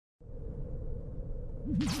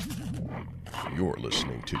You're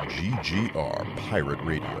listening to GGR Pirate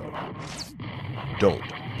Radio. Don't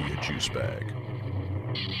be a juice bag.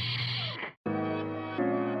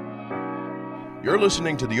 You're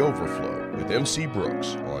listening to The Overflow with MC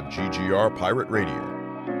Brooks on GGR Pirate Radio.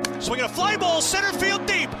 Swinging a fly ball, center field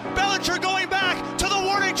deep. Bellinger going back to the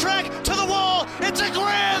warning track, to the wall. It's a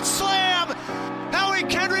grand slam. Howie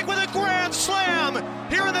Kendrick with a grand slam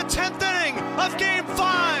here in the 10th inning of Game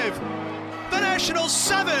 5. The Nationals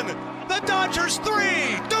 7, the Dodgers 3.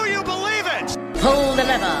 Do you believe it? Pull the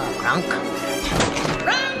lever, Gronk.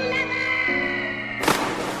 Roll lever!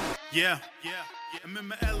 Yeah. I'm in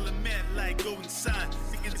my element like go inside.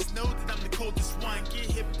 Thinking it's know that I'm the coldest one.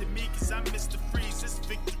 Get hip to me cause I miss the freeze. This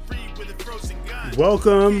victory with a frozen gun.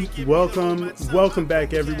 Welcome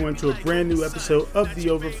back everyone to a brand new episode of The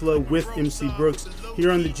Overflow with MC Brooks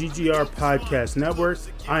here on the GGR Podcast Network.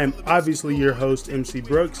 I am obviously your host, MC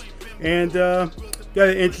Brooks, and got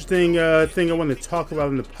an interesting thing I want to talk about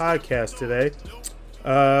in the podcast today.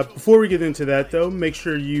 Before we get into that though, make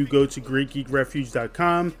sure you go to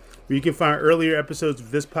greatgeekrefuge.com where you can find earlier episodes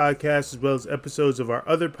of this podcast as well as episodes of our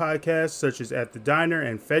other podcasts such as At the Diner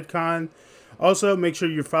and FedCon. Also, make sure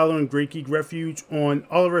you're following Great Geek Refuge on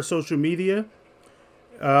all of our social media.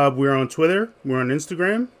 We're on Twitter, we're on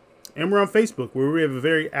Instagram, and we're on Facebook, where we have a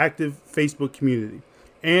very active Facebook community.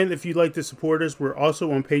 And if you'd like to support us, we're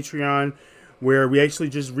also on Patreon, where we actually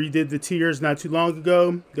just redid the tiers not too long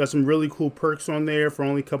ago. Got some really cool perks on there for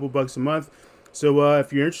only a couple bucks a month. So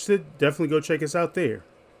if you're interested, definitely go check us out there.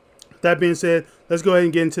 That being said, let's go ahead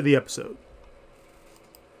and get into the episode.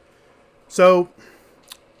 So,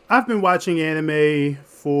 I've been watching anime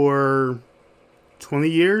for 20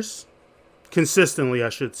 years. Consistently, I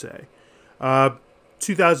should say.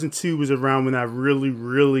 2002 was around when I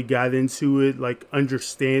really got into it, like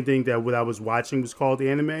understanding that what I was watching was called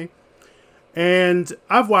anime. And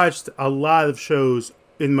I've watched a lot of shows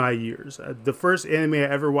in my years. The first anime I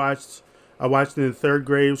ever watched, I watched in the 3rd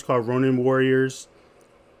grade. It was called Ronin Warriors.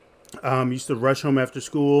 Used to rush home after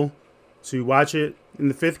school to watch it. In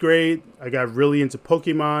the 5th grade, I got really into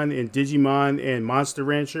Pokemon and Digimon and Monster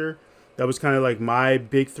Rancher. That was kind of like my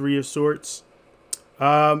big 3 of sorts.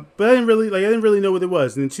 But I didn't really know what it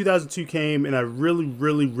was. And then 2002 came, and I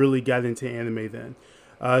really got into anime then.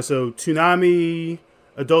 So Toonami,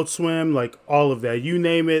 Adult Swim, like all of that, you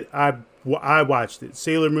name it, I watched it.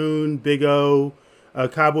 Sailor Moon, Big O,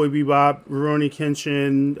 Cowboy Bebop, Rurouni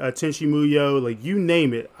Kenshin, Tenchi Muyo, like you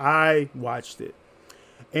name it, I watched it.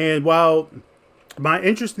 And while my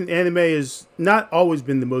interest in anime has not always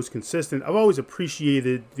been the most consistent, I've always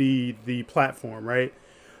appreciated the platform, right?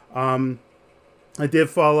 I did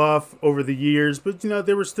fall off over the years, but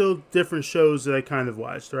there were still different shows that I kind of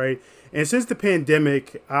watched, right? And since the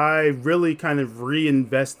pandemic, I really kind of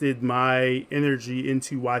reinvested my energy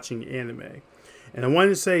into watching anime. And I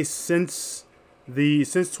wanted to say since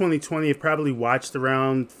 2020, I've probably watched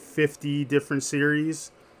around 50 different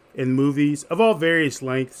series and movies of all various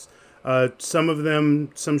lengths. Some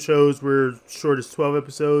shows were short as 12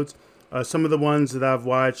 episodes. Some of the ones that I've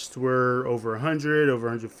watched were over 100, over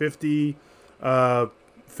 150.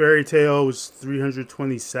 Fairy Tail was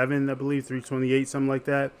 327, I believe, 328, something like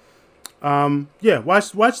that.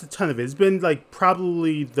 Watched a ton of it. It's been like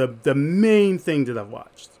probably the main thing that I've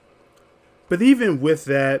watched. But even with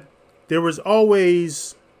that, there was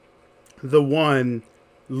always the one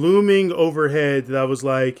looming overhead that I was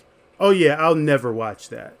like, oh yeah, I'll never watch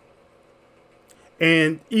that.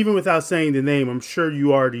 And even without saying the name, I'm sure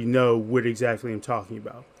you already know what exactly I'm talking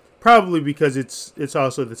about. Probably because it's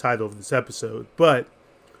also the title of this episode. But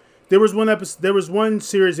there was one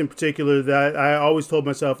series in particular that I always told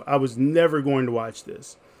myself I was never going to watch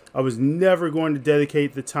this. I was never going to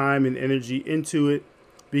dedicate the time and energy into it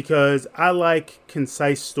because I like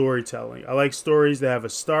concise storytelling. I like stories that have a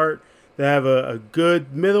start, that have a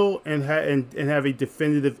good middle, and have a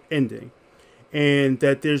definitive ending. And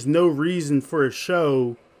that there's no reason for a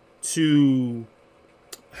show to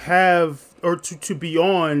have or to be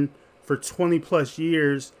on for 20 plus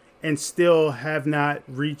years and still have not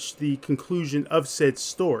reached the conclusion of said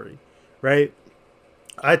story, right?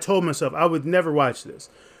 I told myself I would never watch this.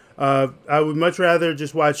 I would much rather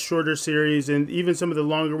just watch shorter series, and even some of the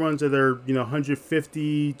longer ones that are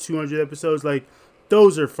 150, 200 episodes, like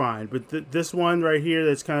those are fine. But this one right here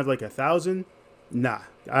that's kind of like 1,000, nah,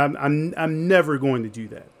 I'm never going to do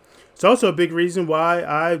that. It's also a big reason why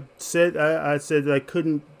I said I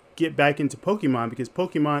couldn't get back into Pokemon, because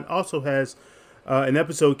Pokemon also has an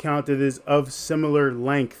episode count that is of similar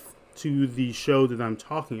length to the show that I'm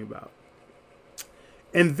talking about.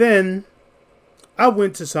 And then I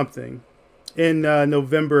went to something in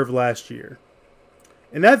November of last year,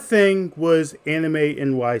 And that thing was Anime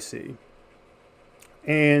NYC.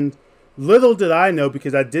 And little did I know,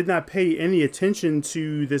 because I did not pay any attention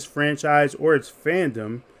to this franchise or its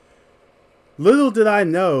fandom, little did I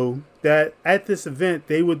know that at this event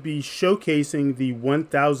they would be showcasing the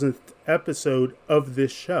 1000th episode of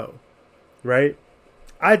this show, right?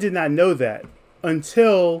 I did not know that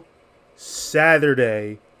until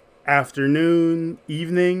Saturday afternoon,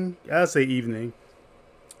 evening, I'll say evening,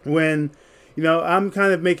 when, I'm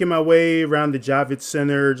kind of making my way around the Javits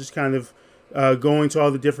Center, just kind of going to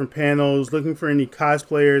all the different panels, looking for any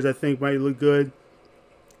cosplayers I think might look good.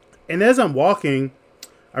 And as I'm walking,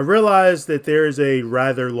 I realized that there is a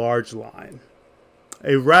rather large line.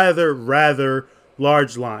 A rather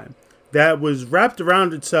large line that was wrapped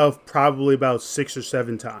around itself probably about 6 or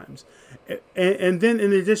 7 times. And then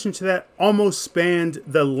in addition to that, almost spanned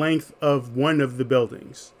the length of one of the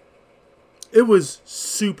buildings. It was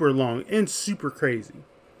super long and super crazy.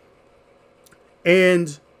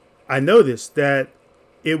 And I noticed that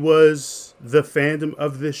it was the fandom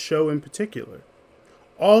of this show in particular.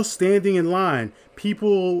 All standing in line,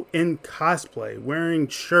 people in cosplay, wearing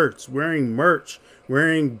shirts, wearing merch,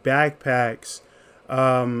 wearing backpacks,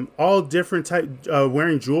 all different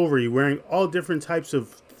wearing jewelry, wearing all different types of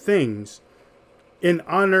things in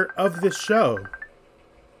honor of this show.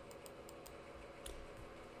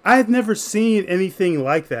 I had never seen anything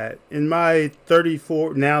like that in my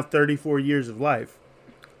 34 years of life.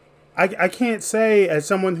 I can't say, as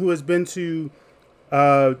someone who has been to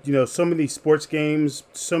so many sports games,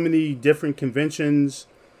 so many different conventions,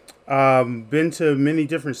 been to many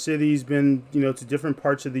different cities, been, to different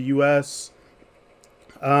parts of the U.S.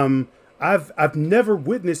 I've never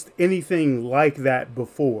witnessed anything like that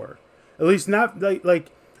before. At least not like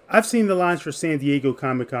I've seen the lines for San Diego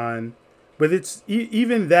Comic-Con, but it's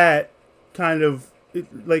even that kind of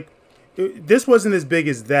this wasn't as big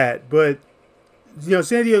as that, but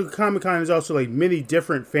San Diego Comic-Con is also like many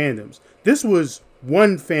different fandoms. This was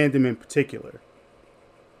one fandom in particular.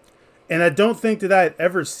 And I don't think that I had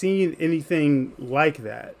ever seen anything like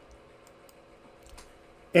that.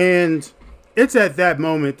 And it's at that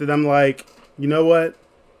moment that I'm like, you know what?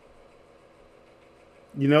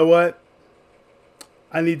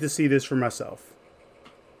 I need to see this for myself.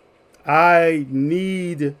 I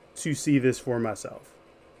need to see this for myself.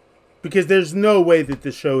 Because there's no way that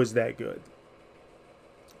the show is that good.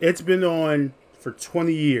 It's been on for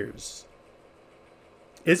 20 years.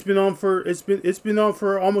 It's been on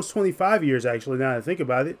for almost 25 years, actually, now that I think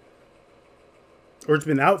about it. Or it's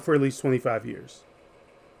been out for at least 25 years.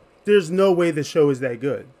 There's no way the show is that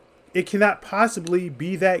good. It cannot possibly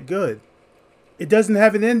be that good. It doesn't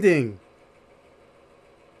have an ending.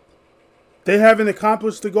 They haven't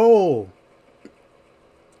accomplished the goal.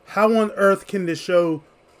 How on earth can this show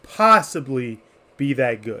possibly be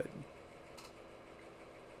that good?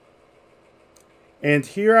 And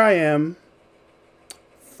here I am,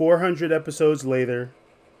 400 episodes later,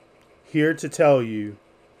 here to tell you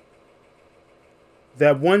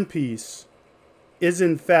that One Piece is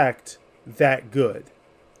in fact that good.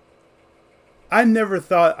 I never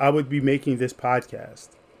thought I would be making this podcast.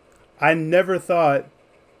 I never thought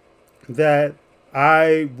that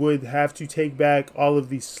I would have to take back all of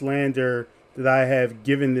the slander that I have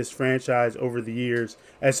given this franchise over the years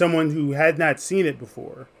as someone who had not seen it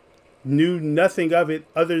before. Knew nothing of it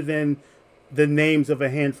other than the names of a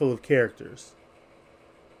handful of characters.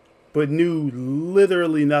 But knew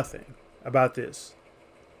literally nothing about this.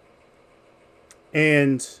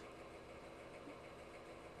 And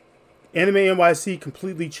Anime NYC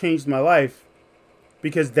completely changed my life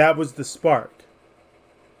because that was the spark.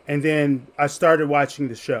 And then I started watching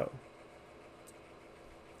the show.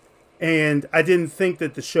 And I didn't think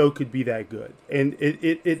that the show could be that good. And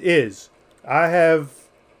it is. I have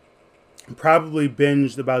probably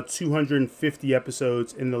binged about 250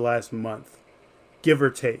 episodes in the last month, give or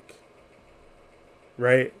take.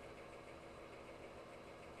 Right?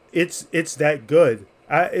 It's that good.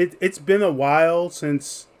 It's been a while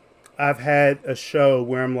since I've had a show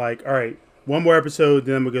where I'm like, all right, one more episode,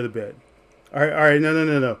 then I'm gonna go to bed. All right,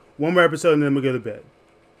 no. One more episode, and then I'm gonna go to bed.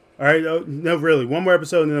 All right, no, really, one more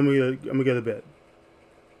episode, and then I'm gonna go to bed.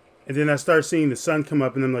 And then I start seeing the sun come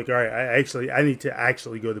up, and I'm like, all right, I need to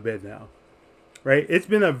actually go to bed now. Right? It's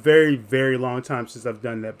been a very, very long time since I've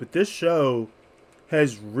done that, but this show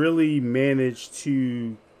has really managed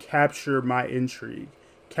to capture my intrigue,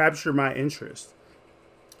 capture my interest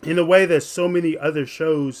in a way that so many other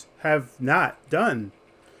shows have not done.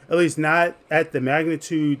 At least not at the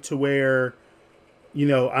magnitude to where,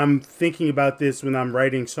 I'm thinking about this when I'm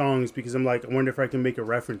writing songs because I'm like, I wonder if I can make a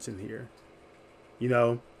reference in here.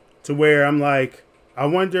 To where I'm like, I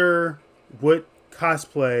wonder what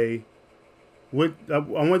cosplay. I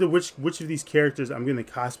wonder which of these characters I'm gonna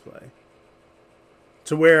cosplay.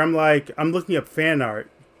 To where I'm looking up fan art,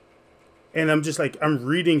 and I'm just like, I'm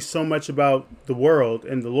reading so much about the world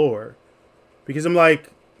and the lore, because I'm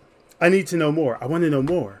like, I need to know more. I want to know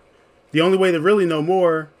more. The only way to really know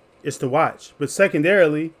more is to watch, but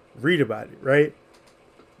secondarily, read about it, right?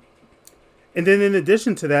 And then in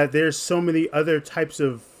addition to that, there's so many other types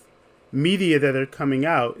of media that are coming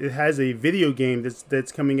out. It has a video game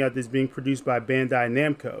that's coming out that's being produced by Bandai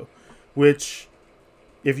Namco, which,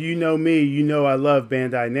 if you know me, you know I love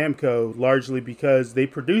Bandai Namco, largely because they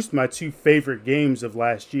produced my two favorite games of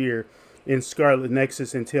last year in Scarlet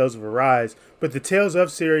Nexus and Tales of Arise. But the Tales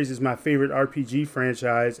of series is my favorite RPG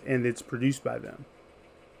franchise, and it's produced by them.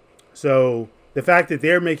 So the fact that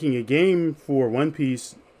they're making a game for One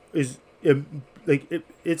Piece is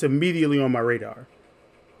it's immediately on my radar.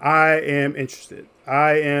 I am interested.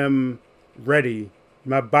 I am ready.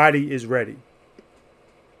 My body is ready.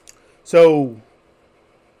 So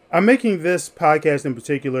I'm making this podcast in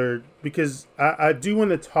particular because I do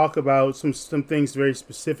want to talk about some things very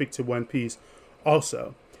specific to One Piece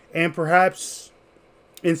also. And perhaps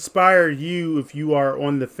inspire you if you are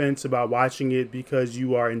on the fence about watching it because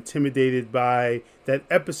you are intimidated by that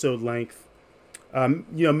episode length.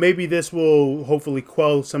 Maybe this will hopefully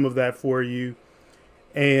quell some of that for you.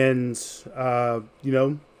 And,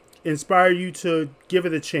 inspire you to give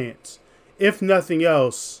it a chance. If nothing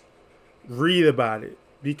else, read about it.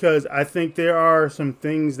 Because I think there are some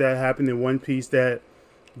things that happen in One Piece that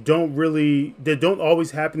don't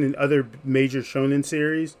always happen in other major shonen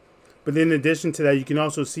series. But in addition to that, you can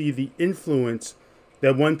also see the influence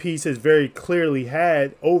that One Piece has very clearly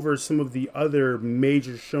had over some of the other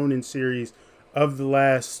major shonen series of the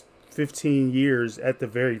last 15 years at the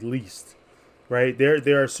very least. Right,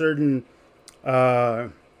 there are certain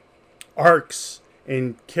arcs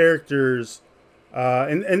and characters,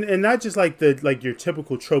 and not just like your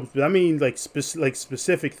typical tropes, but I mean like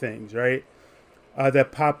specific things, right?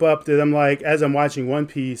 That pop up that I'm like, as I'm watching One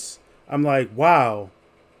Piece, I'm like, wow,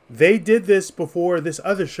 they did this before this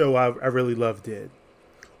other show I really love did,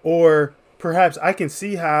 or perhaps I can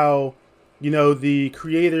see how, the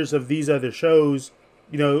creators of these other shows,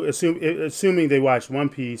 assuming they watched One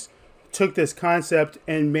Piece, took this concept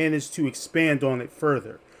and managed to expand on it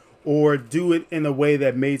further, or do it in a way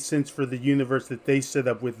that made sense for the universe that they set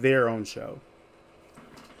up with their own show.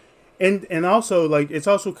 And also, it's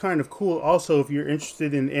also kind of cool also if you're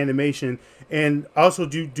interested in animation. And I also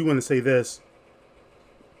do want to say this.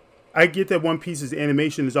 I get that One Piece's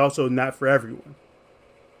animation is also not for everyone.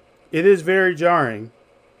 It is very jarring.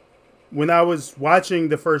 When I was watching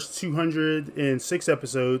the first 206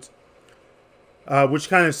 episodes, which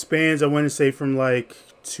kind of spans, I want to say, from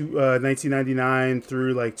 1999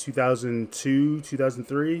 through 2002,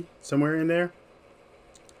 2003, somewhere in there.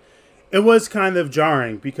 It was kind of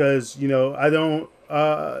jarring because, I don't,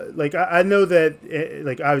 I know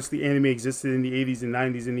that, obviously anime existed in the 80s and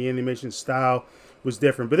 90s and the animation style was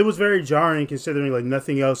different. But it was very jarring considering,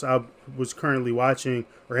 nothing else I was currently watching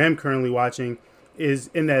or am currently watching is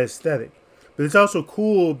in that aesthetic. But it's also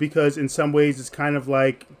cool because in some ways it's kind of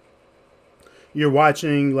like you're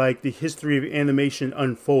watching the history of animation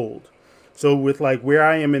unfold. So with where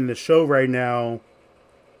I am in the show right now,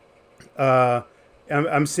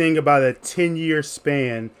 I'm seeing about a 10-year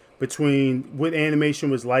span between what animation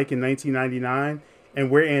was like in 1999 and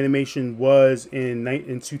where animation was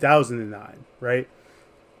in 2009, right?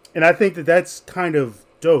 And I think that that's kind of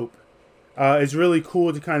dope. It's really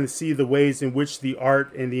cool to kind of see the ways in which the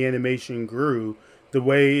art and the animation grew, the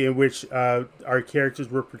way in which our characters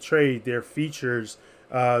were portrayed, their features,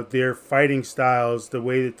 their fighting styles, the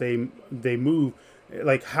way that they move,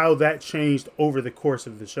 how that changed over the course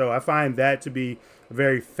of the show. I find that to be a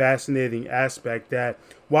very fascinating aspect that,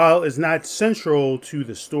 while it's not central to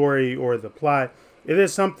the story or the plot, it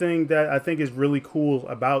is something that I think is really cool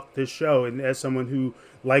about this show. And as someone who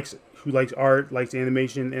likes art, likes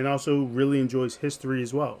animation, and also really enjoys history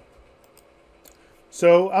as well.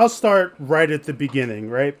 So I'll start right at the beginning,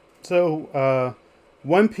 right? So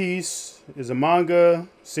One Piece is a manga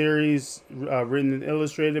series written and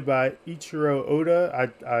illustrated by Ichiro Oda.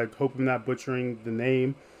 I hope I'm not butchering the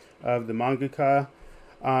name of the mangaka.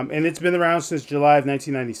 And it's been around since July of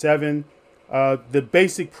 1997. The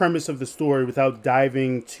basic premise of the story, without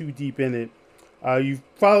diving too deep in it, you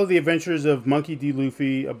follow the adventures of Monkey D.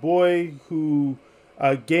 Luffy, a boy who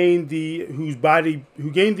gained the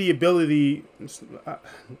ability.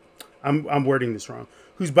 I'm wording this wrong.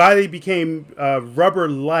 Whose body became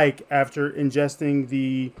rubber-like after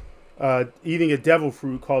ingesting eating a devil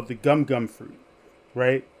fruit called the gum fruit.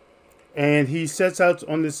 right? And he sets out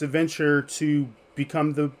on this adventure to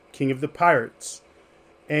become the king of the pirates.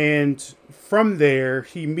 And from there,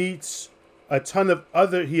 he meets a ton of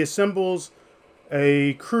other, he assembles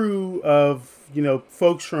a crew of,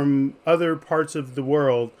 folks from other parts of the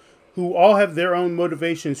world who all have their own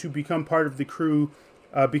motivations, who become part of the crew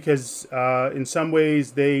because in some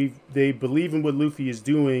ways they believe in what Luffy is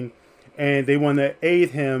doing, and they want to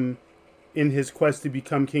aid him in his quest to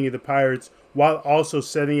become king of the pirates, while also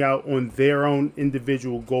setting out on their own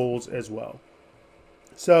individual goals as well.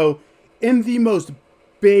 So, in the most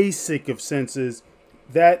basic of senses,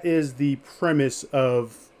 that is the premise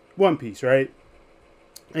of One Piece, right?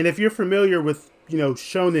 And if you're familiar with,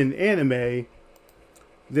 shonen anime,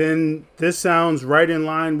 then this sounds right in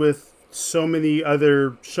line with so many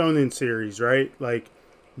other shonen series, right? Like,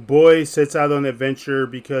 boy sets out on an adventure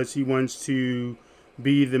because he wants to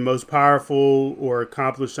be the most powerful or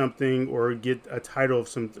accomplish something or get a title of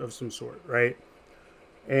some sort, right?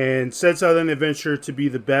 And sets out on an adventure to be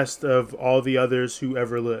the best of all the others who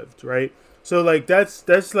ever lived, right? So like that's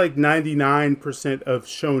like 99% of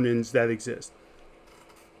shonens that exist.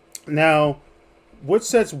 Now, what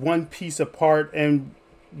sets One Piece apart, and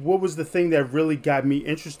what was the thing that really got me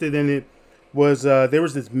interested in it, was there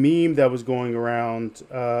was this meme that was going around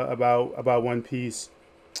about One Piece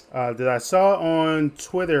that I saw on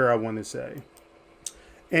Twitter, I want to say.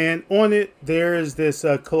 And on it, there is this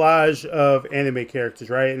collage of anime characters,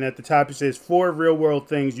 right? And at the top it says 4 real-world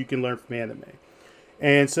things you can learn from anime.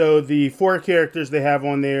 And so the 4 characters they have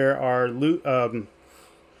on there are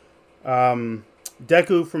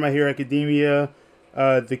Deku from My Hero Academia,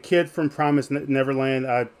 the kid from Promised Neverland.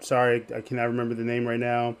 I cannot remember the name right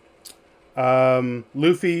now.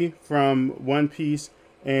 Luffy from One Piece,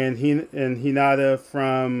 and Hinata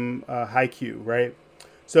from Haikyuu, right?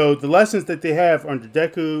 So the lessons that they have under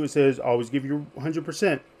Deku, it says always give your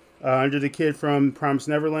 100%. Under the kid from Promised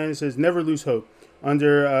Neverland, it says never lose hope.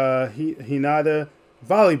 Under Hinata,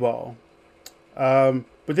 volleyball. But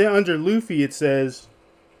then under Luffy, it says,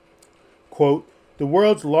 quote, the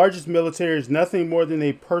world's largest military is nothing more than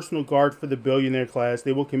a personal guard for the billionaire class.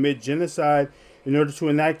 They will commit genocide in order to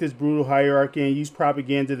enact this brutal hierarchy and use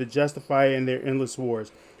propaganda to justify it in their endless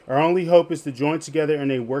wars. Our only hope is to join together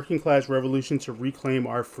in a working class revolution to reclaim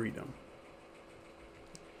our freedom.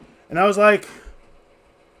 And I was like,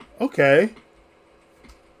 okay,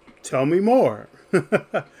 tell me more.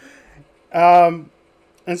 And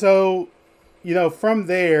so, from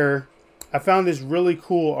there, I found this really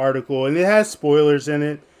cool article, and it has spoilers in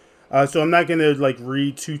it. So I'm not going to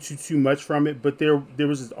read too much from it, but there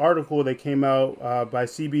was this article that came out by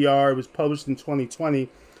CBR. It was published in 2020. It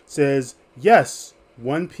says, yes,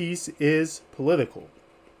 One Piece is political.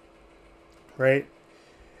 Right?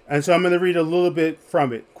 And so I'm going to read a little bit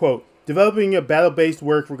from it. Quote, developing a battle-based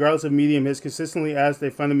work, regardless of medium, has consistently asked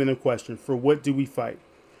a fundamental question. For what do we fight?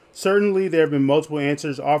 Certainly, there have been multiple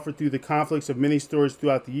answers offered through the conflicts of many stories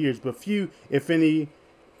throughout the years, but few, if any,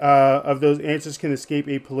 of those answers can escape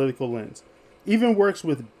a political lens. Even works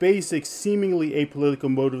with basic, seemingly apolitical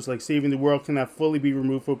motives like saving the world cannot fully be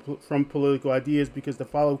removed from political ideas because the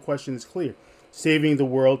follow-up question is clear. Saving the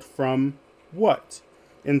world from what?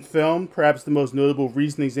 In film, perhaps the most notable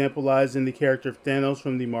recent example lies in the character of Thanos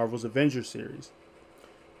from the Marvel's Avengers series.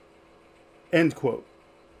 End quote.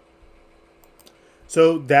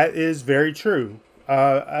 So that is very true.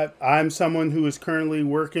 I'm someone who is currently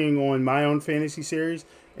working on my own fantasy series,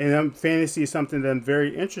 and fantasy is something that I'm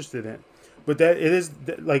very interested in. But that it is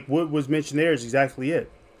like what was mentioned there is exactly it.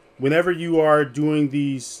 Whenever you are doing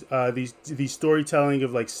these storytelling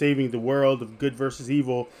of saving the world, of good versus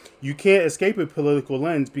evil, you can't escape a political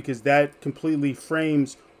lens because that completely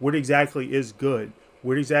frames what exactly is good,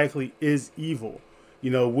 what exactly is evil.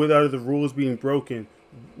 What are the rules being broken?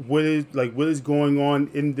 What is going on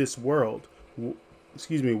in this world?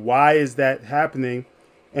 Why is that happening?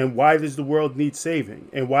 And why does the world need saving?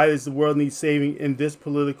 And why does the world need saving in this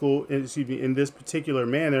in this particular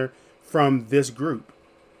manner from this group?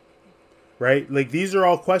 Right? These are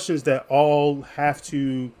all questions that all have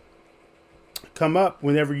to come up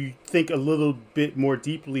whenever you think a little bit more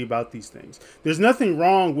deeply about these things. There's nothing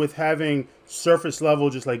wrong with having surface level,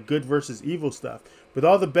 just good versus evil stuff. But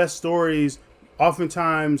all the best stories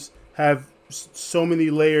oftentimes have so many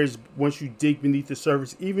layers once you dig beneath the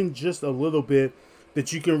surface, even just a little bit,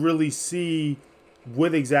 that you can really see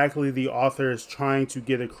what exactly the author is trying to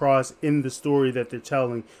get across in the story that they're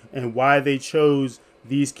telling and why they chose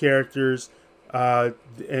these characters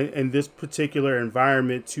in this particular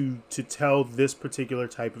environment to tell this particular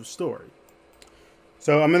type of story.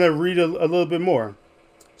 So I'm going to read a little bit more.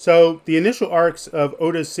 So the initial arcs of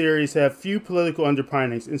Oda's series have few political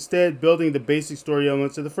underpinnings, instead building the basic story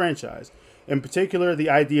elements of the franchise. In particular, the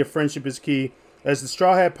idea of friendship is key, as the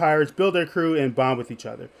Straw Hat Pirates build their crew and bond with each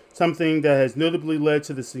other, something that has notably led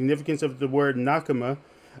to the significance of the word Nakama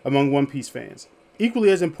among One Piece fans. Equally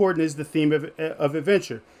as important is the theme of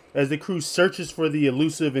adventure, as the crew searches for the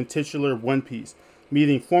elusive and titular One Piece,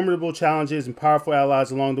 meeting formidable challenges and powerful allies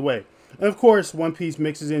along the way. And of course, One Piece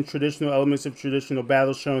mixes in traditional elements of traditional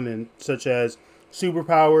battle shonen, such as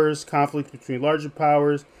superpowers, conflict between larger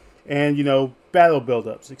powers, and, battle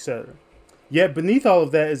buildups, etc. Yet beneath all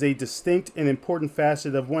of that is a distinct and important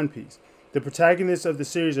facet of One Piece. The protagonists of the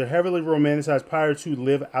series are heavily romanticized pirates who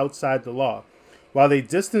live outside the law. While they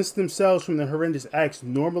distance themselves from the horrendous acts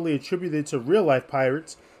normally attributed to real-life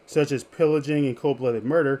pirates, such as pillaging and cold-blooded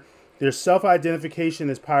murder, their self-identification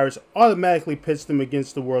as pirates automatically pits them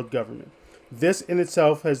against the world government. This in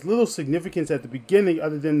itself has little significance at the beginning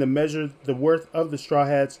other than to measure the worth of the Straw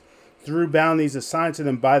Hats through bounties assigned to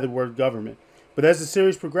them by the world government. But as the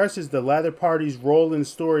series progresses, the latter party's role in the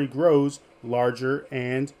story grows larger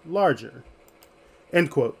and larger. End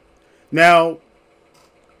quote. Now,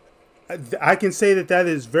 I can say that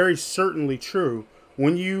is very certainly true.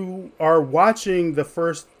 When you are watching the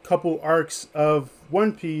first couple arcs of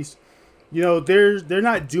One Piece, they're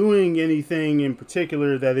not doing anything in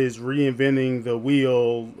particular that is reinventing the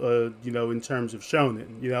wheel, in terms of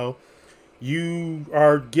shonen. You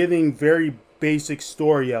are getting very basic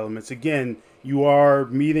story elements. Again, you are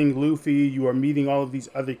meeting Luffy, you are meeting all of these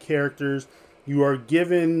other characters, you are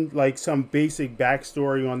given like some basic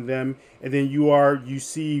backstory on them, and then you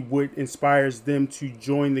see what inspires them to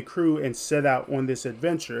join the crew and set out on this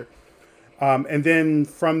adventure. And then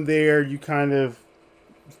from there, you kind of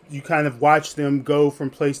watch them go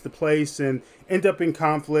from place to place and end up in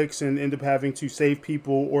conflicts and end up having to save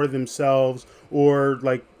people or themselves or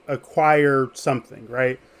like acquire something,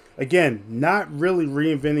 right? Again, not really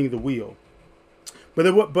reinventing the wheel.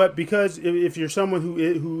 But because if you're someone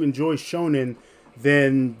who enjoys shonen,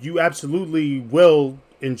 then you absolutely will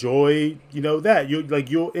enjoy, that.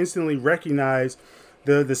 You'll instantly recognize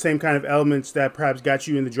the same kind of elements that perhaps got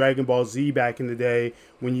you into Dragon Ball Z back in the day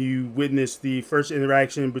when you witnessed the first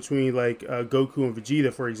interaction between Goku and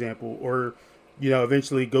Vegeta, for example, or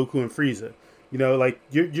eventually Goku and Frieza.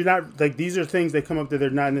 You're not these are things that come up that they're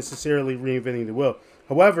not necessarily reinventing the wheel.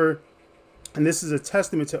 However, and this is a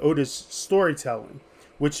testament to Oda's storytelling,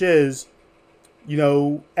 which is,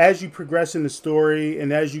 as you progress in the story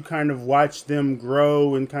and as you kind of watch them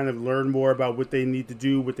grow and kind of learn more about what they need to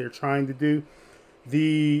do, what they're trying to do,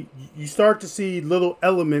 you start to see little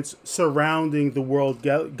elements surrounding the world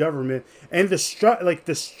government and the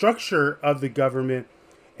structure of the government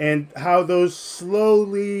and how those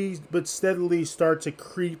slowly but steadily start to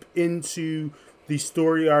creep into the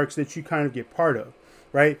story arcs that you kind of get part of.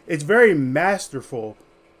 Right? It's very masterful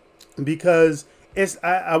because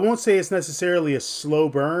I won't say it's necessarily a slow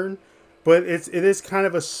burn, but it is kind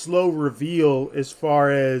of a slow reveal as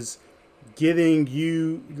far as getting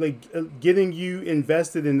you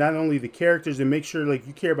invested in not only the characters and make sure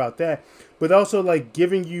you care about that, but also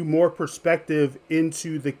giving you more perspective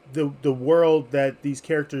into the world that these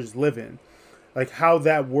characters live in, how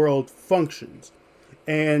that world functions.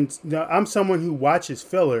 And I'm someone who watches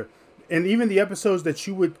filler. And even the episodes that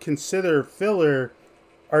you would consider filler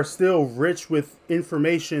are still rich with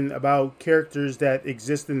information about characters that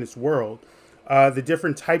exist in this world. The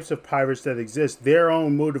different types of pirates that exist, their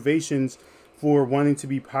own motivations for wanting to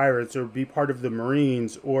be pirates or be part of the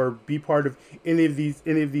Marines or be part of any of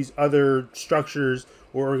these other structures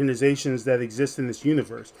or organizations that exist in this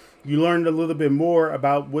universe. You learned a little bit more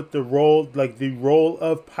about what the role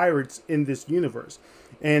of pirates in this universe.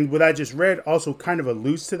 And what I just read also kind of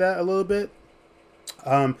alludes to that a little bit.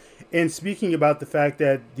 And speaking about the fact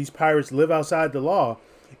that these pirates live outside the law,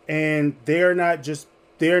 and they are not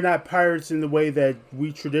pirates in the way that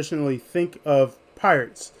we traditionally think of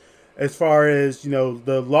pirates, as far as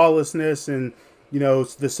the lawlessness and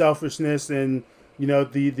the selfishness and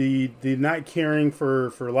the not caring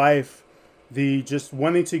for life, the just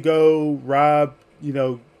wanting to go rob,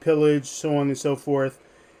 pillage, so on and so forth.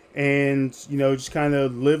 And just kind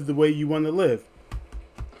of live the way you want to live.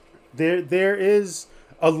 There is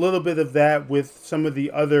a little bit of that with some of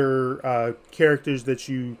the other characters that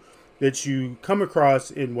you come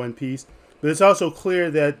across in One Piece, but it's also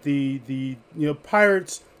clear that the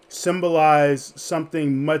pirates symbolize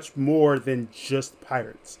something much more than just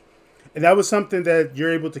pirates, and that was something that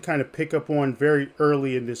you're able to kind of pick up on very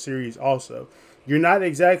early in the series. Also, you're not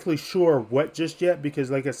exactly sure what just yet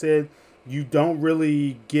because, like I said, you don't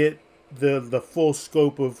really get the full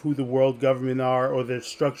scope of who the world government are or the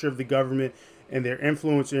structure of the government and their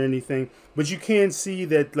influence or anything. But you can see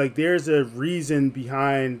that like there's a reason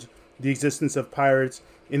behind the existence of pirates,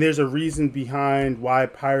 and there's a reason behind why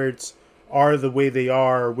pirates are the way they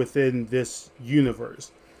are within this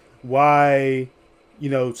universe. Why,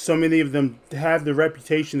 so many of them have the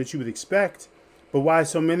reputation that you would expect, but why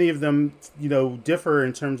so many of them, differ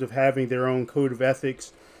in terms of having their own code of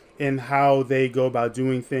ethics and how they go about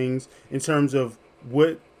doing things in terms of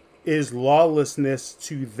what is lawlessness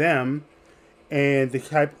to them and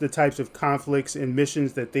the types of conflicts and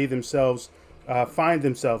missions that they themselves find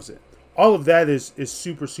themselves in. All of that is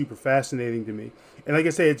super, super fascinating to me. And like I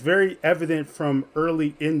say, it's very evident from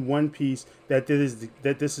early in One Piece that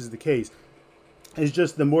this is the case. It's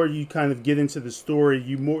just the more you kind of get into the story,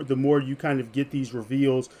 the more you kind of get these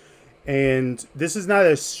reveals. And this is not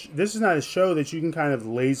a show that you can kind of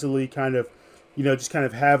lazily just kind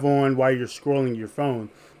of have on while you're scrolling your phone,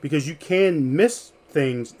 because you can miss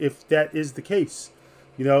things if that is the case.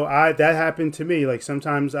 That happened to me. Like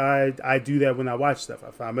sometimes I do that when I watch stuff.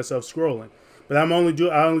 I find myself scrolling, but I only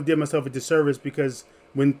did myself a disservice because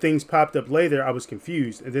when things popped up later, I was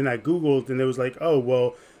confused, and then I Googled, and it was like, oh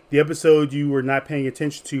well, the episode you were not paying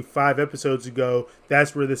attention to 5 episodes ago,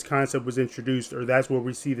 that's where this concept was introduced, or that's where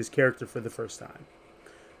we see this character for the first time.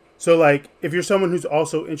 So like, if you're someone who's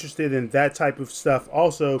also interested in that type of stuff,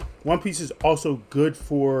 also One Piece is also good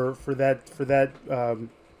for that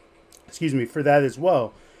as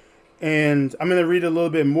well. And I'm going to read a little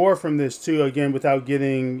bit more from this too, again, without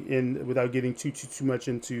getting too much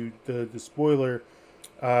into the spoiler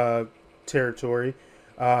territory.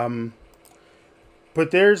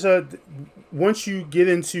 But there's once you get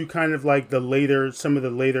into kind of like some of the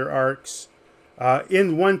later arcs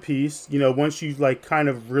in One Piece, once you've like kind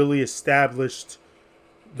of really established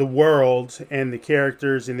the world and the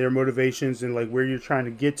characters and their motivations and like where you're trying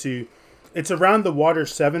to get to, it's around the Water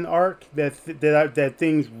 7 arc that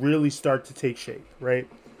things really start to take shape, right?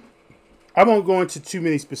 I won't go into too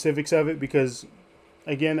many specifics of it because,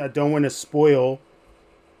 again, I don't want to spoil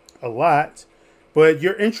a lot. But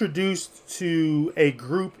you're introduced to a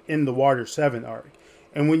group in the Water 7 arc.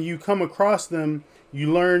 And when you come across them,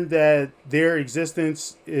 you learn that their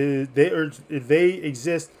existence is they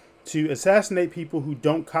exist to assassinate people who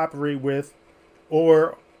don't cooperate with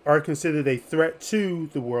or are considered a threat to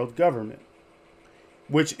the world government.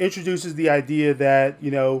 Which introduces the idea that,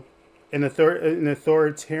 an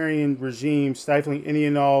authoritarian regime stifling any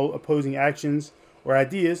and all opposing actions or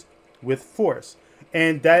ideas with force.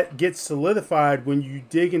 And that gets solidified when you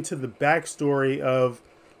dig into the backstory of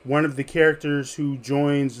one of the characters who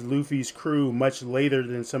joins Luffy's crew much later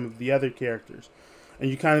than some of the other characters. And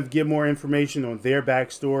you kind of get more information on their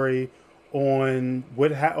backstory, on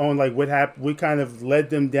what kind of led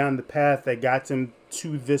them down the path that got them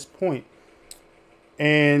to this point.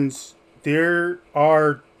 And there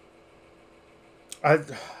are,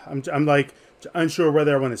 I'm like unsure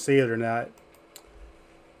whether I want to say it or not.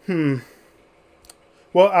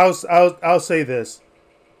 Well, I'll say this.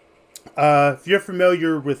 If you're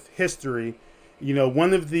familiar with history,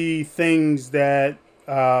 one of the things that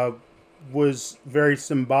was very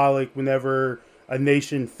symbolic whenever a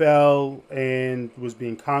nation fell and was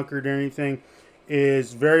being conquered or anything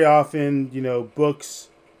is very often, books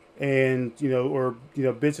and, or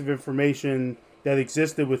bits of information that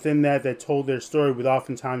existed within that told their story would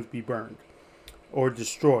oftentimes be burned or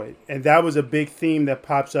destroyed. And that was a big theme that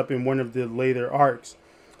pops up in one of the later arcs.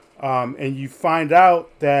 And you find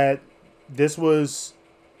out that this was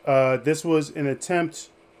an attempt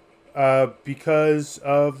because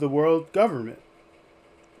of the world government.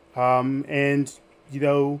 And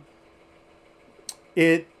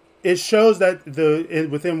it shows that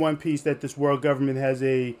within One Piece that this world government has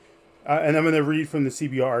and I'm going to read from the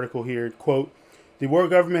CBR article here, quote, "The world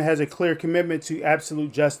government has a clear commitment to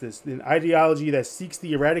absolute justice, an ideology that seeks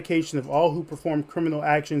the eradication of all who perform criminal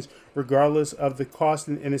actions regardless of the cost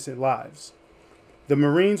in innocent lives. The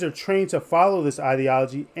Marines are trained to follow this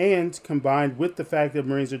ideology, and combined with the fact that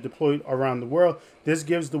Marines are deployed around the world, this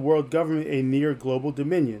gives the world government a near global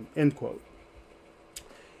dominion," end quote.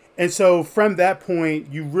 And so from that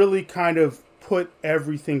point, you really kind of put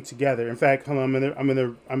everything together. In fact, hold on, I'm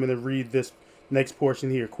gonna read this next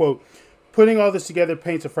portion here. Quote, "Putting all this together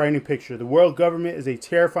paints a frightening picture. The world government is a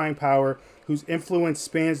terrifying power whose influence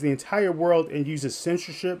spans the entire world and uses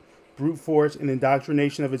censorship, brute force, and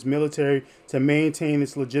indoctrination of its military to maintain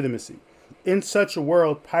its legitimacy. In such a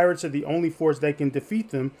world, pirates are the only force that can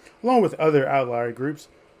defeat them, along with other outlier groups.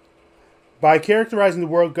 By characterizing the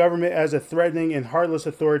world government as a threatening and heartless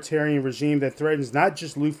authoritarian regime that threatens not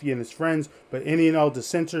just Luffy and his friends, but any and all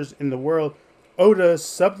dissenters in the world, Oda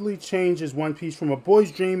subtly changes One Piece from a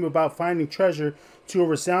boy's dream about finding treasure to a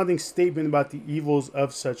resounding statement about the evils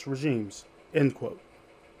of such regimes. End quote.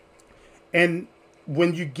 And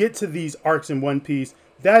when you get to these arcs in One Piece,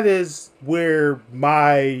 that is where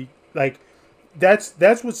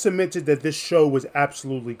that's what cemented that this show was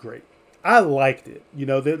absolutely great. I liked it.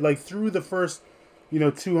 That through the first,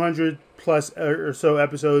 200 plus or so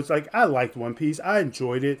episodes, I liked One Piece. I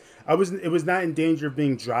enjoyed it. It was not in danger of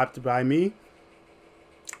being dropped by me.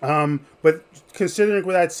 But considering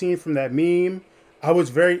what I'd seen from that meme, I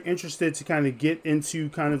was very interested to kind of get into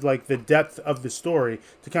kind of the depth of the story,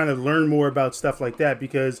 to kind of learn more about stuff like that,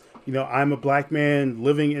 because, I'm a black man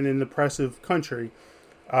living in an oppressive country.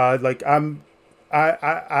 I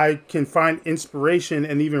can find inspiration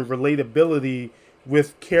and even relatability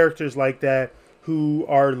with characters like that who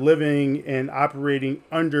are living and operating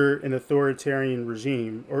under an authoritarian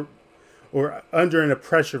regime, or under an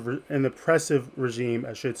oppressive regime,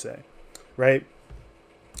 I should say, right?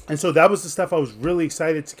 And so that was the stuff I was really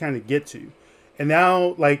excited to kind of get to. And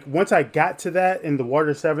now, once I got to that in the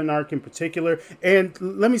Water 7 arc in particular, and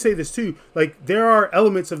let me say this too, there are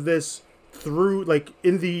elements of this through,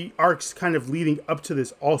 in the arcs kind of leading up to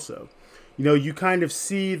this also. You kind of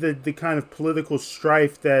see the kind of political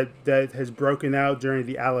strife that has broken out during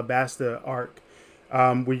the Alabasta arc,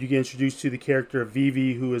 where you get introduced to the character of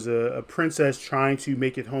Vivi, who is a princess trying to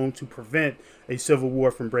make it home to prevent a civil war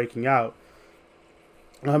from breaking out.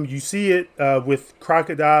 You see it with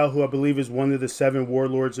Crocodile, who I believe is one of the 7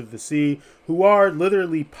 warlords of the sea, who are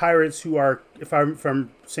literally pirates who are, if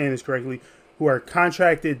I'm saying this correctly, who are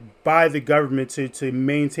contracted by the government to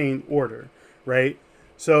maintain order, right?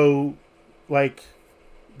 So,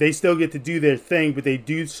 they still get to do their thing, but they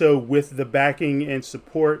do so with the backing and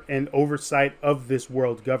support and oversight of this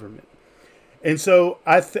world government. And so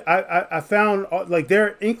I found there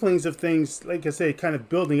are inklings of things, like I said, kind of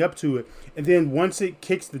building up to it. And then once it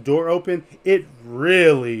kicks the door open, it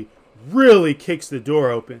really, really kicks the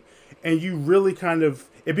door open. And you really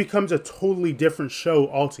it becomes a totally different show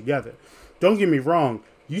altogether. Don't get me wrong.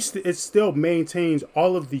 It still maintains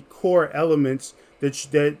all of the core elements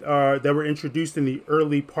that were introduced in the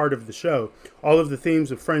early part of the show. All of the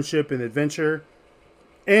themes of friendship and adventure.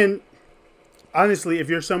 And honestly, if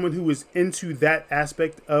you're someone who is into that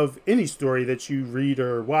aspect of any story that you read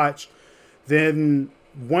or watch, then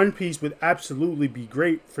One Piece would absolutely be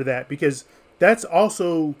great for that, because that's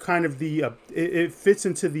also kind of it fits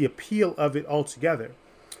into the appeal of it altogether.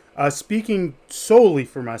 Speaking solely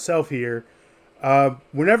for myself here,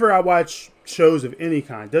 whenever I watch shows of any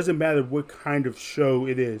kind, doesn't matter what kind of show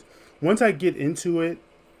it is, once I get into it,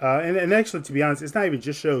 and actually, to be honest, it's not even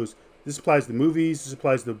just shows. This applies to movies, this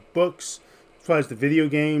applies to books, applies to video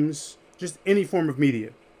games, just any form of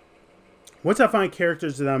media. Once I find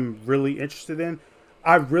characters that I'm really interested in,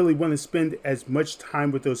 I really want to spend as much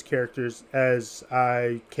time with those characters as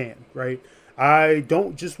I can, right? I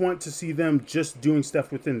don't just want to see them just doing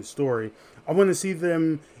stuff within the story. I want to see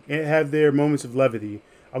them have their moments of levity.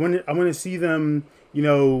 I want to see them,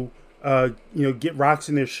 get rocks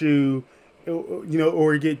in their shoe,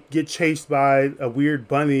 or get chased by a weird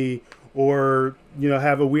bunny, or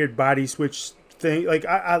have a weird body switch thing.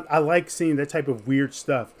 I like seeing that type of weird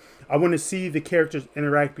stuff. I want to see the characters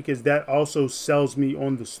interact, because that also sells me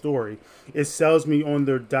on the story. It sells me on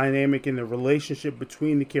the dynamic and the relationship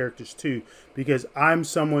between the characters too, because I'm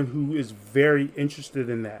someone who is very interested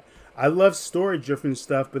in that. I love story-driven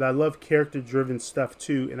stuff, but I love character-driven stuff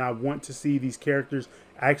too, and I want to see these characters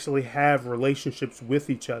actually have relationships with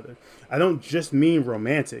each other. I don't just mean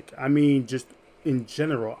romantic. I mean just in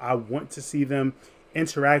general. I want to see them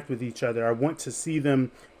interact with each other. I want to see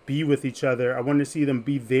them be with each other. I want to see them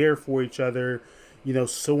be there for each other,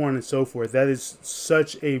 so on and so forth. That is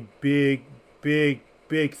such a big, big,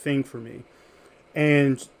 big thing for me.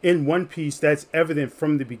 And in One Piece, that's evident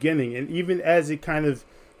from the beginning. And even as it kind of,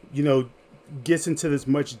 gets into this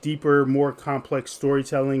much deeper, more complex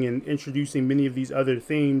storytelling and introducing many of these other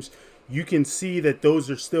themes, you can see that those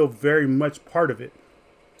are still very much part of it.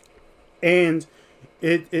 And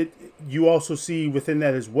you also see within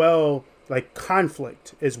that as well,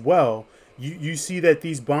 conflict as well. You see that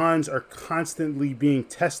these bonds are constantly being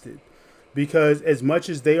tested, because as much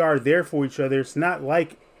as they are there for each other, it's not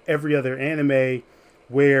like every other anime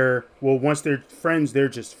where, once they're friends, they're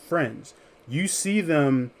just friends. You see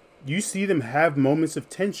them have moments of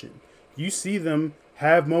tension. You see them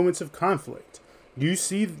have moments of conflict. You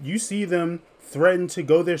see them threaten to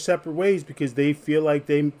go their separate ways because they feel like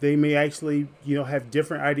they may actually, have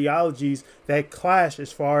different ideologies that clash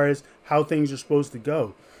as far as how things are supposed to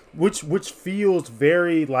go, which feels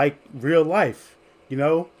very like real life,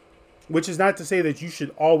 which is not to say that you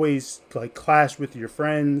should always like clash with your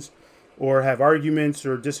friends or have arguments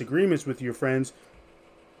or disagreements with your friends,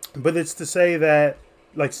 but it's to say that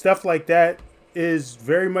like stuff like that is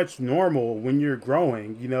very much normal when you're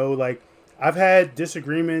growing, like I've had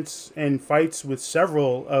disagreements and fights with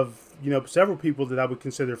several people that I would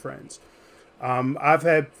consider friends. I've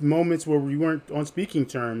had moments where we weren't on speaking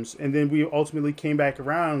terms, and then we ultimately came back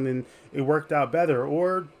around and it worked out better,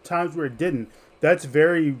 or times where it didn't. That's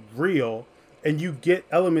very real, and you get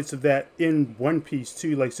elements of that in One Piece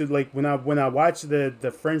too. Like when I watch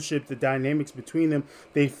the friendship, the dynamics between them,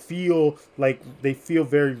 they feel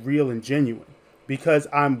very real and genuine because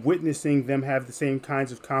I'm witnessing them have the same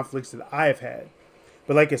kinds of conflicts that I have had.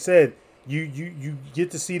 But like I said, you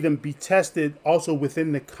get to see them be tested also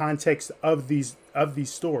within the context of these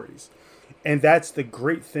stories. And that's the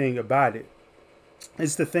great thing about it.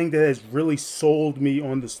 It's the thing that has really sold me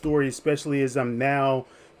on the story, especially as I'm now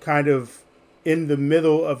kind of in the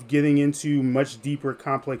middle of getting into much deeper,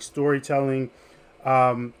 complex storytelling,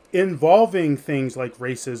 involving things like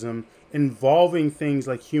racism, involving things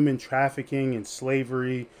like human trafficking and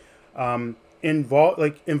slavery,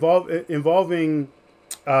 involving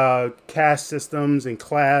caste systems and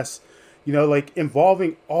class,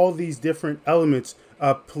 involving all these different elements,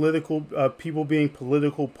 political people being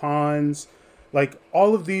political pawns, like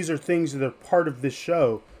all of these are things that are part of this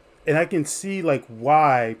show. And I can see like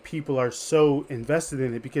why people are so invested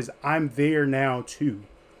in it because I'm there now too.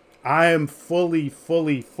 I am fully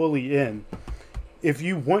in. If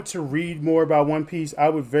you want to read more about One Piece, I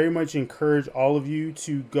would very much encourage all of you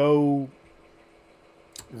to go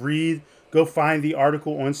find the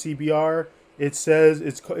article on CBR. It says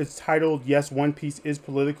it's titled, "Yes, One Piece is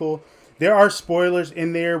Political." There are spoilers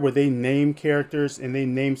in there where they name characters and they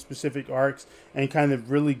name specific arcs and kind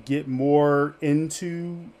of really get more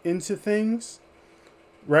into things,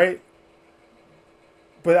 right?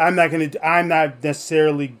 But I'm not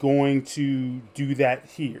necessarily going to do that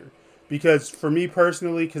here. Because for me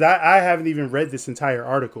personally, because I haven't even read this entire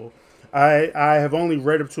article. I have only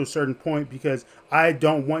read up to a certain point because I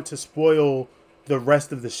don't want to spoil the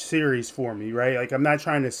rest of the series for me, right? Like I'm not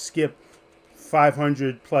trying to skip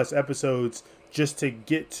 500 plus episodes just to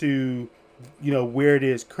get to, where it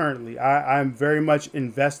is currently. I'm very much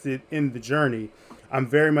invested in the journey. I'm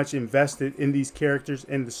very much invested in these characters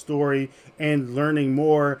and the story and learning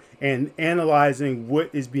more and analyzing what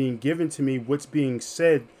is being given to me, what's being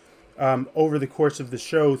said over the course of the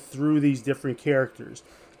show through these different characters,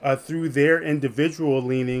 through their individual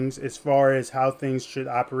leanings as far as how things should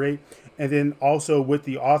operate. And then also what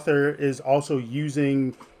the author is also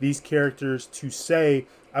using these characters to say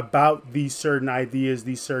about these certain ideas,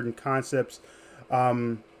 these certain concepts,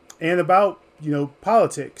 and about,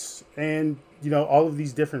 politics and, all of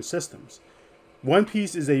these different systems. One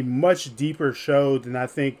Piece is a much deeper show than I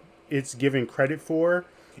think it's given credit for.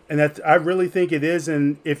 And that I really think it is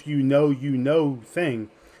an if you know thing.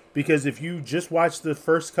 Because if you just watch the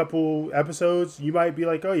first couple episodes, you might be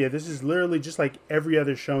like, oh yeah, this is literally just like every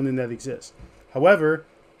other shonen that exists. However,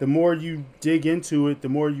 the more you dig into it, the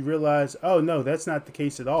more you realize, oh no, that's not the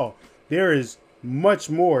case at all. There is much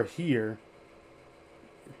more here.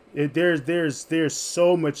 There's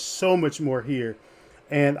so much more here.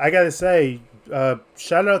 And I gotta say,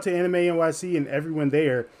 shout out to Anime NYC and everyone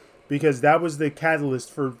there, because that was the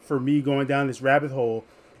catalyst for me going down this rabbit hole.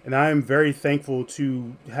 And I am very thankful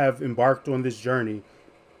to have embarked on this journey.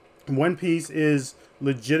 One Piece is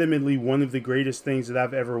legitimately one of the greatest things that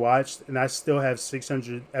I've ever watched, and I still have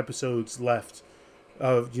 600 episodes left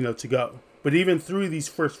of to go. But even through these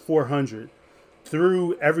first 400,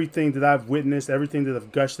 through everything that I've witnessed, everything that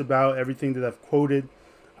I've gushed about, everything that I've quoted,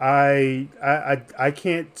 I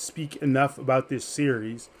can't speak enough about this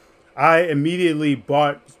series. I immediately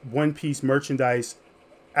bought One Piece merchandise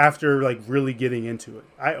after like really getting into it.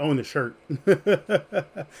 I own a shirt. I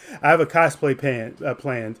have a cosplay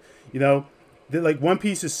planned. Like One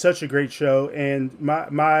Piece is such a great show, and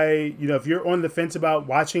my if you're on the fence about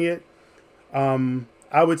watching it,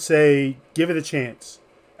 I would say give it a chance.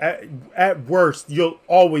 At worst, you'll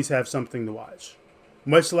always have something to watch.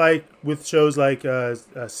 Much like with shows like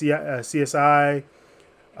CSI,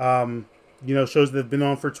 shows that have been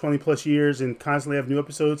on for 20 plus years and constantly have new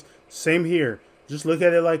episodes. Same here. Just look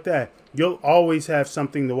at it like that. You'll always have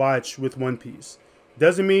something to watch with One Piece.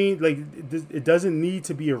 Doesn't mean it doesn't need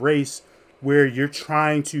to be a race where you're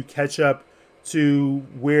trying to catch up to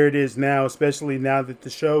where it is now, especially now that the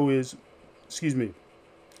show is excuse me,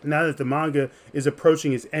 now that the manga is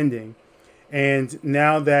approaching its ending, and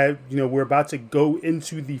now that we're about to go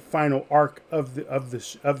into the final arc of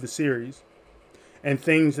the series, and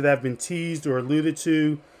things that have been teased or alluded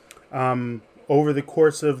to over the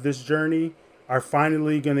course of this journey are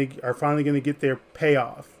finally gonna get their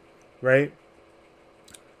payoff, right?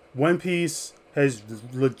 One Piece has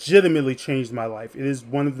legitimately changed my life. It is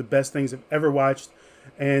one of the best things I've ever watched.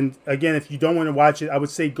 And again, if you don't want to watch it, I would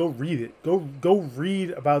say go read it. Go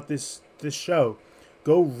read about this show.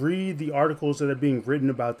 Go read the articles that are being written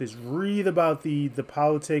about this. Read about the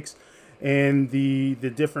politics and the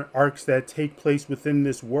different arcs that take place within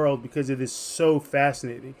this world, because it is so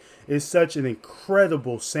fascinating. It's such an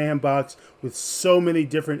incredible sandbox with so many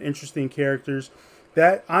different interesting characters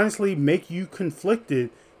that honestly make you conflicted,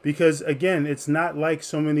 because again, it's not like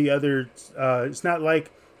so many other it's not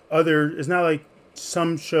like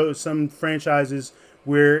some shows, some franchises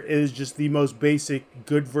where it is just the most basic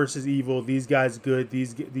good versus evil, these guys good,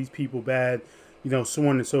 these people bad, so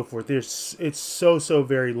on and so forth. It's so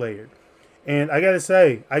very layered. And I gotta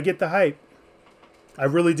say, I get the hype. I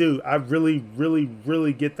really do. I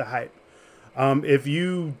really get the hype. If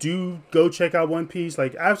you do go check out One Piece,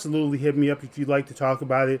 absolutely hit me up if you'd like to talk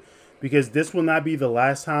about it, because this will not be the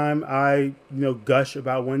last time I gush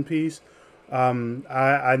about One Piece.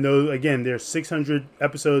 I know, again, there's 600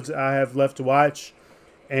 episodes I have left to watch,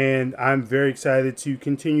 and I'm very excited to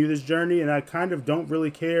continue this journey, and I kind of don't really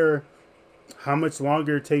care how much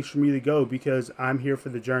longer it takes for me to go, because I'm here for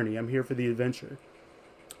the journey. I'm here for the adventure.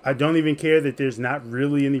 I don't even care that there's not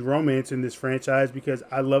really any romance in this franchise, because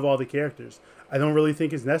I love all the characters. I don't really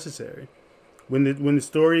think it's necessary. When the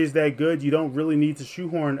story is that good, you don't really need to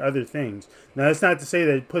shoehorn other things. Now, that's not to say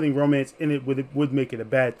that putting romance in it would make it a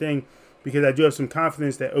bad thing, because I do have some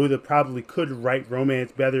confidence that Oda probably could write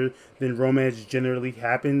romance better than romance generally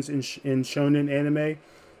happens in shonen anime,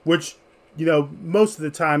 which, most of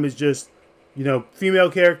the time is just,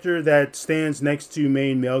 female character that stands next to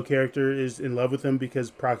main male character is in love with him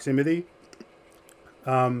because proximity.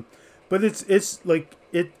 But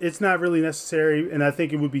it's not really necessary, and I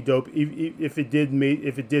think it would be dope if it did make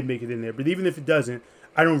it in there. But even if it doesn't,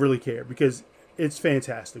 I don't really care, because it's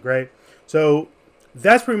fantastic, right? So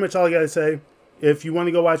that's pretty much all I gotta say. If you want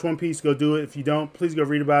to go watch One Piece, go do it. If you don't, please go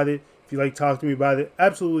read about it. If you like to talk to me about it,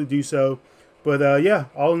 absolutely do so. But yeah,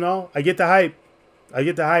 all in all, I get the hype.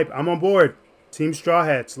 I'm on board. Team Straw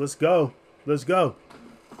Hats. Let's go.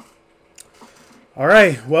 All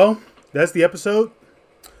right. Well, that's the episode.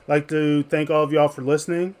 I'd like to thank all of y'all for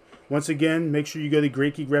listening. Once again, make sure you go to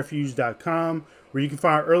GreatGeekRefuge.com, where you can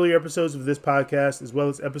find earlier episodes of this podcast, as well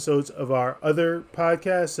as episodes of our other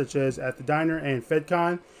podcasts, such as At the Diner and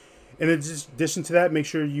FedCon. In addition to that, make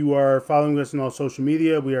sure you are following us on all social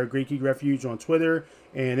media. We are Great Geek Refuge on Twitter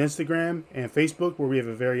and Instagram and Facebook, where we have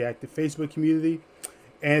a very active Facebook community.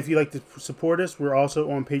 And if you'd like to support us, we're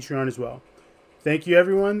also on Patreon as well. Thank you,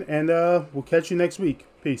 everyone, and we'll catch you next week.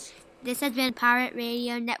 Peace. This has been Pirate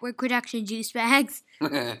Radio Network production, Juice Bags.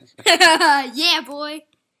 Yeah, boy.